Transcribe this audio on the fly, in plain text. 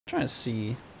trying to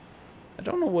see. I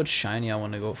don't know what shiny I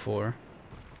want to go for.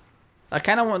 I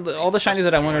kind of want all the shinies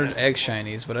that I wanted are egg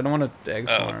shinies, but I don't want to egg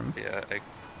farm. Yeah,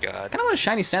 God. I kind of want a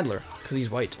shiny Sandler because he's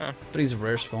white, but he's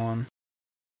rare spawn.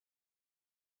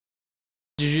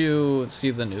 Did you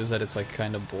see the news that it's like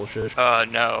kind of bullshit?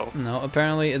 No. No,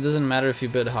 apparently it doesn't matter if you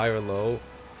bid high or low.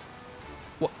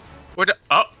 What? What?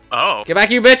 Oh. Get back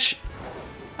here, bitch!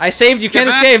 I saved you, can't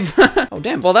escape! Oh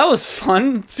damn, well that was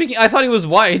fun. Speaking, I thought he was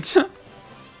white.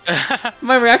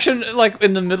 My reaction, like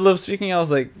in the middle of speaking, I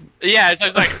was like... Yeah, it's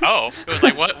like, oh. It was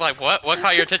like, what? Like, what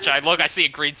caught your attention? I see a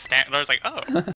green stamp, and I was like, oh.